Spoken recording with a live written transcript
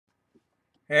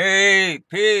Hey,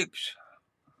 peeps,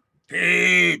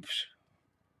 peeps,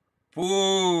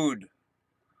 food,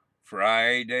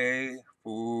 Friday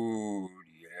food,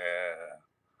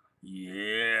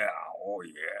 yeah, oh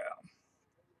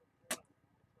yeah.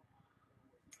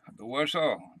 The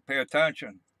whistle, pay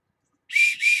attention,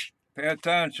 pay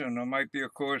attention, there might be a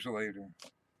course later.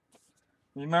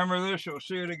 Remember this, you'll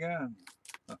see it again,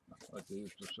 like they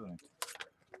used to say.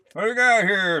 What do we got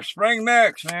here? Spring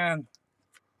mix, man.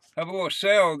 Have a little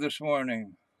sale this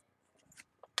morning.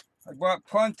 I bought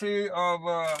plenty of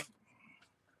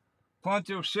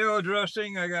salad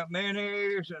dressing. I got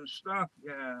mayonnaise and stuff,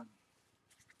 yeah.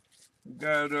 We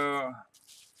got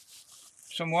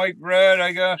some white bread,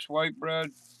 I guess. White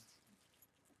bread.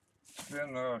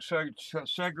 Been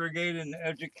segregated and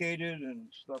educated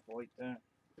and stuff like that.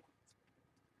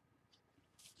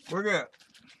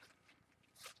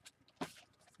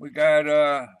 We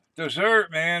got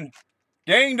dessert, man.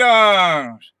 Ding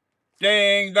dongs.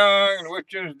 Ding dong,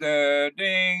 which is the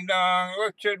ding dong,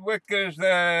 which is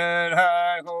that?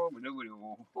 Hi ho,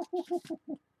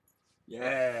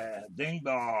 yeah, ding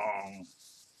dong,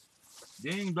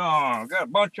 ding dong. Got a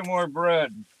bunch of more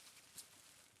bread.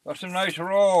 Got some nice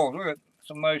rolls. Look at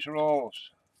some nice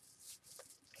rolls.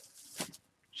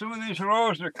 Some of these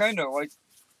rolls are kind of like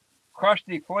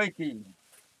crusty, flaky.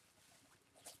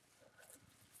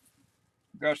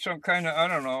 Got some kind of, I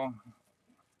don't know,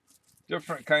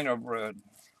 different kind of bread.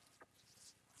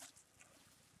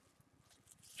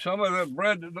 Some of the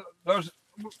bread does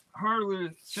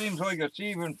hardly seems like it's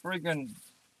even freaking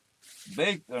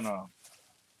baked enough.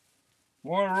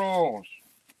 More rolls.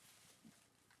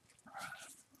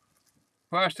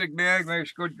 Plastic bag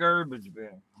makes good garbage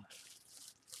bag.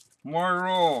 More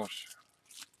rolls.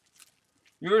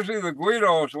 Usually the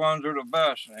Guidos ones are the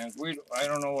best, man. I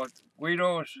don't know what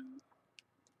Guidos.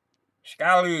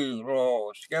 Scally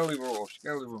rolls. The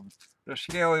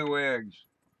scallywags.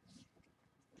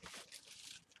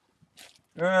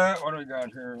 What do we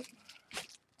got here?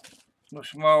 The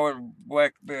smaller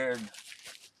black bag.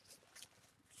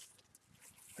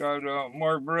 Got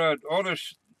more bread. Oh,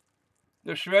 this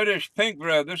reddish pink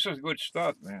bread. This is good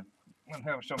stuff, man. I'm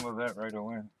gonna have some of that right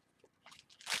away.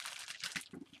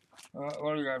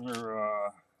 What do we got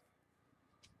here?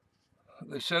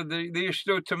 They said these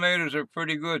stewed tomatoes are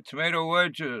pretty good. Tomato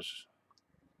wedges.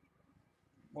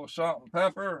 Well, salt and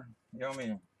pepper.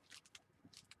 Yummy.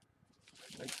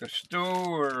 Like a stew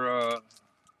or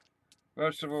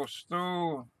vegetable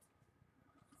stew.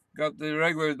 Got the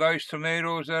regular diced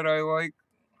tomatoes that I like.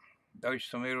 I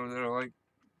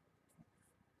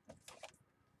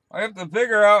have to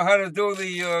figure out how to do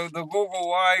the Google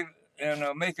Live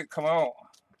and make it come out.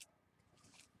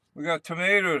 We got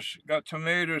tomatoes. Got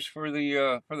tomatoes for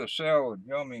the salad.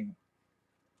 Yummy.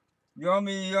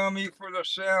 Yummy for the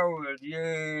salad.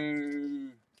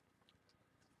 Yay.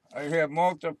 I have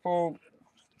multiple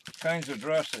kinds of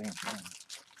dressing.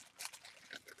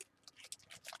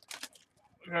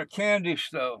 We got candy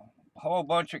stuff. A whole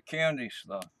bunch of candy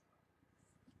stuff.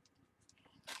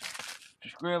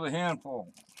 Just grab a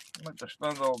handful. I'm going to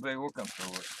spend all day looking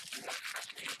through it.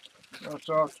 That's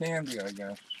all candy, I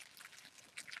guess.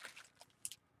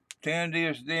 Candy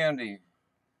is dandy.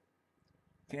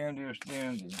 Candy is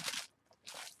dandy.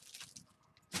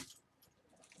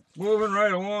 Moving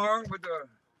right along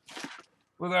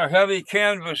with our heavy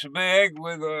canvas bag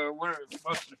with where it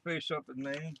must have face up in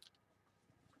Maine.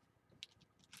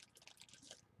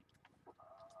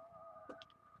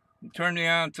 Turn you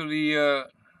on to the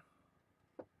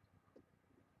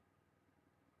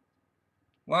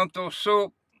lentil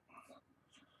soup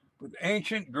with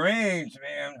ancient grains,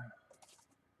 man.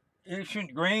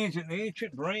 Ancient grains and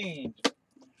ancient brains.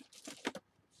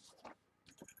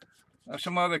 That's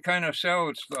some other kind of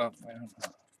salad stuff, man.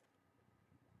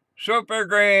 Super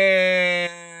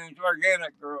grains,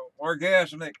 organic girl,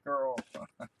 orgasmic girl.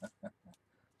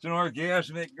 It's an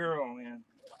orgasmic girl, man.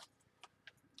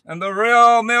 And the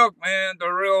real milk, man, the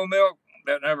real milk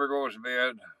that never goes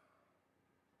bad.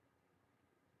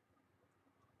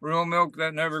 Real milk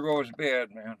that never goes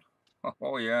bad, man.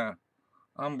 Oh yeah,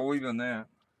 I'm believing that.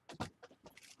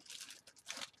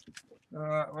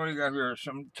 What do you got here?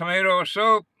 Some tomato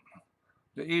soup,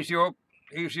 the easy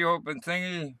open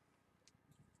thingy.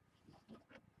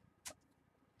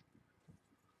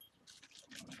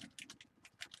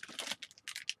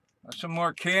 Some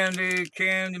more candy,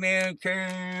 man,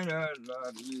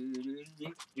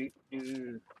 We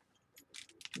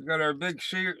got our big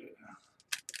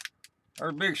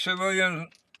civilian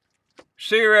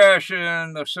sea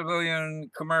ration, the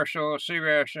civilian commercial sea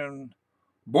ration.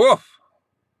 Boof!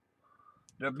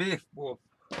 The beef, boof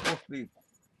beef.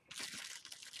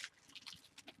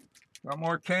 Got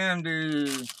more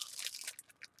candy.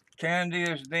 Candy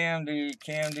is dandy.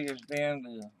 Candy is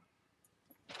dandy.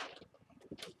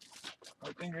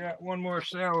 I think I got one more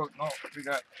salad. No, we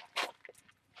got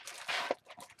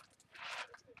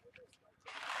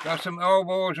some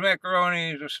elbows,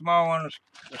 macaronis. The small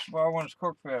ones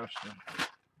cook faster.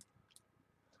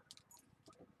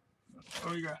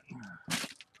 What do we got? I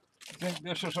think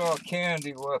this is all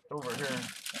candy left over here.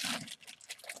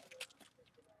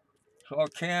 It's all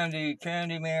candy,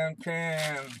 Candyman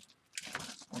can.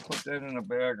 I'll put that in a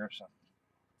bag or something.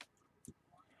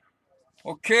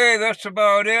 Okay, that's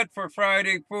about it for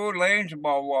Friday food. Lane's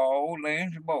Bowo.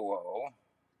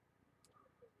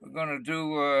 We're gonna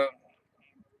do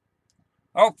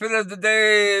outfit of the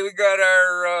day. We got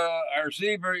our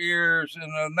zebra ears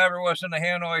and the never was in the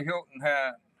Hanoi Hilton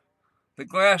hat. The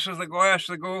glasses, the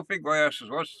goofy glasses.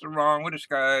 What's the wrong with this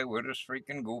guy with his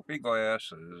freaking goofy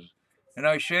glasses? And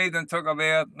I shaved and took a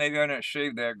bath. Maybe I didn't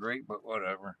shave that great, but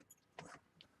whatever.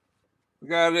 We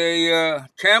got a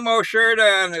camo shirt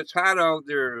on. It's hot out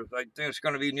there. I think it's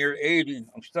going to be near 80.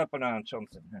 I'm stepping on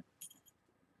something here.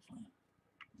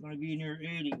 It's going to be near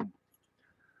 80.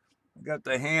 I got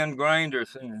the hand grinder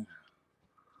thing.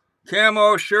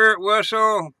 Camo shirt,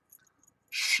 whistle.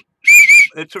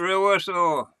 It's a real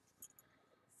whistle.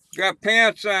 Got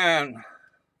pants on.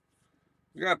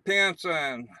 We got pants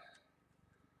on.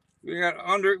 We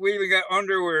even got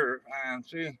underwear on.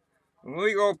 See, when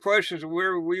we go places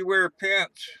where we wear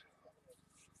pants,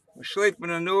 we sleep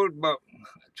in a nude, but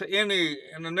to any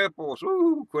in the nipples.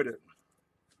 Ooh, quit it.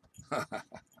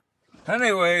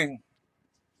 Anyway,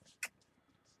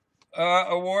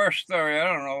 a war story. I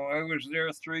don't know. I was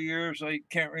there 3 years. I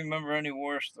can't remember any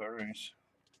war stories.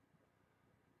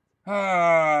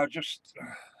 Just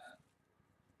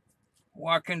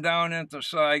walking down into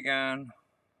Saigon.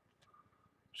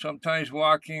 Sometimes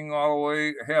walking all the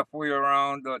way, halfway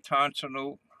around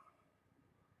Tonsanoot.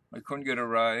 I couldn't get a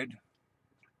ride.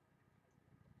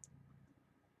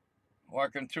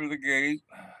 Walking through the gate.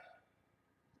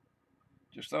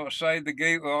 Just outside the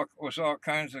gate was all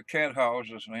kinds of cat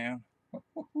houses, man. It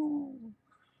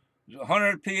was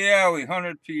 100 P alley,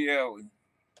 100 P alley.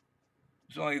 I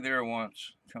was only there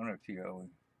once, 100 P alley.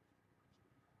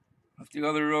 Up the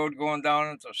other road going down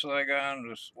into Saigon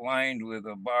was lined with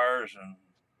bars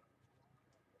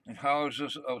and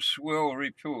houses of swill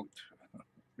repute.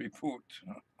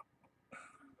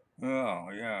 Oh,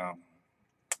 yeah.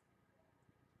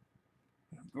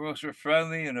 The girls were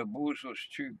friendly and the booze was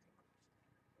cheap.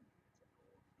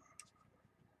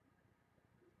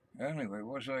 Anyway,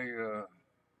 the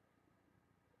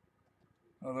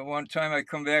one time I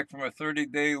come back from a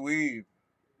 30-day leave,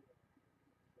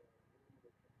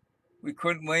 we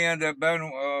couldn't land at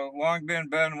Long Binh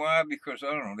Benoit because, I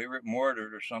don't know, they were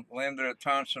mortared or something. Landed at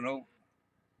Tonsanoot.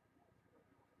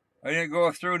 I didn't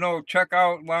go through no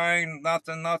checkout line,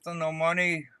 nothing, no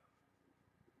money.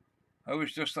 I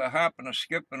was just a hop and a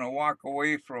skip and a walk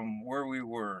away from where we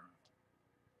were.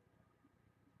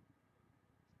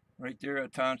 Right there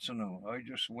at Tonsanoot. I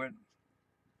just went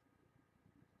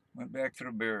back to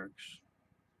the barracks.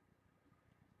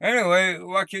 Anyway,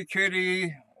 lucky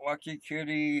kitty.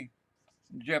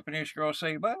 The Japanese girl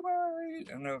say bye-bye.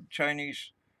 And the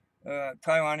Chinese,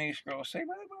 Taiwanese girl say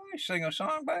bye-bye. Sing a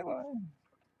song, bye-bye.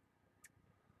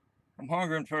 I'm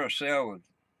hungering for a salad.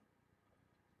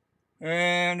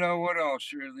 And what else?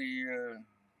 The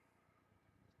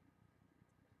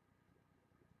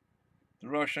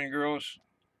Russian girls.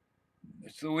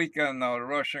 It's the weekend now. The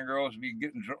Russian girls be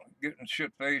getting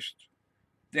shit-faced,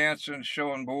 dancing,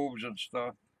 showing boobs and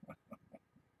stuff.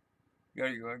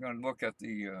 I'm gonna look at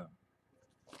the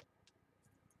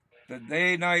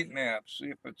day-night map, see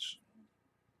if it's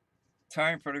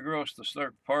time for the girls to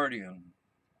start partying.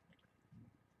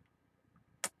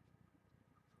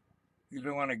 You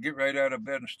don't want to get right out of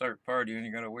bed and start partying.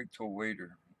 You gotta wait till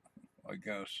later, I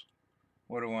guess.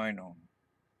 What do I know?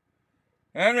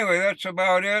 Anyway, that's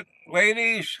about it,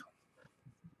 ladies.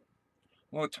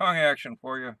 A little tongue action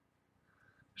for you.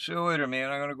 See you later, man.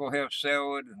 I'm gonna go have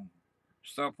salad and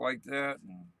stuff like that.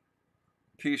 And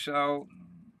peace out.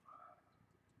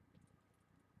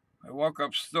 I woke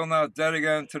up still not dead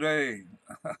again today.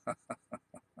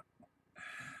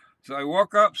 So I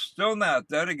woke up still not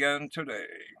dead again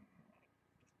today.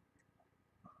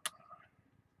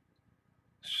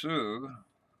 So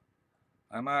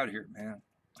I'm out of here, man.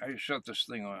 I just shut this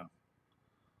thing off.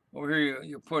 Over here,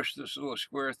 you push this little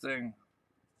square thing.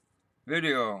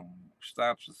 Video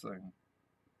stops the thing.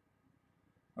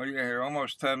 Oh yeah, here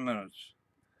almost 10 minutes.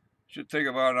 Should take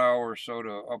about an hour or so to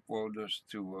upload this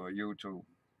to YouTube.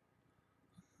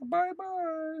 Bye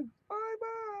bye. Bye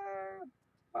bye.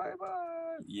 Bye bye.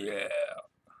 Yeah.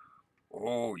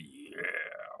 Oh, yeah.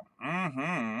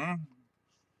 Mm-hmm.